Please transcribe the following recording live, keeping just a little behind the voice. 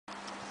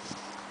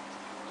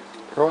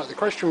Right, the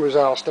question was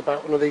asked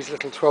about one of these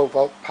little 12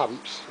 volt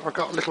pumps. I've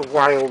got a little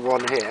Whale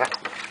one here.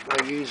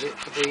 I use it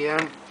for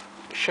the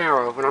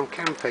shower when I'm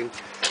camping.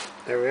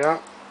 There we are.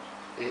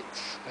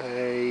 It's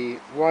a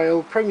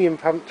Whale premium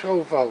pump,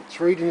 12 volts.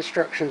 Read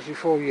instructions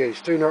before use.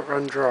 Do not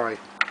run dry.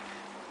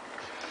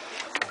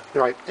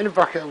 Right, in a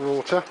bucket of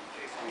water,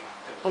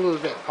 a little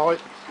bit of pipe,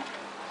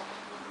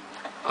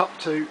 up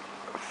to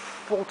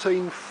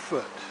 14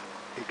 foot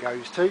it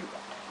goes to.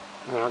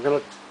 Now I'm going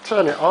to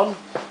turn it on.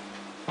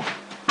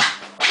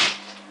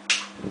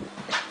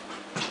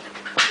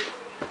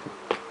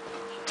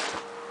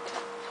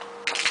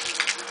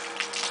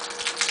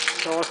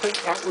 So I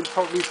think that would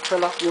probably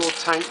fill up your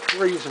tank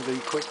reasonably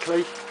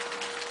quickly.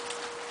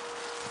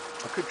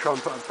 I could try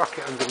and put a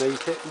bucket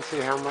underneath it and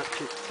see how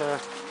much it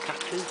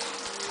catches.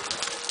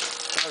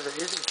 As it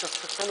is, it's just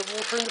for kind of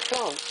watering the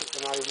plants at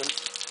the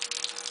moment.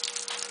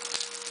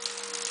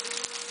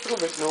 A little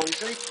bit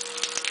noisy.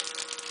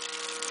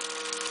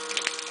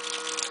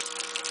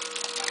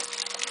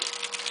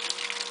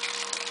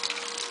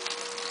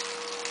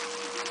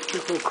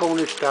 Typical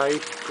Cornish day,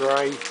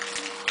 grey.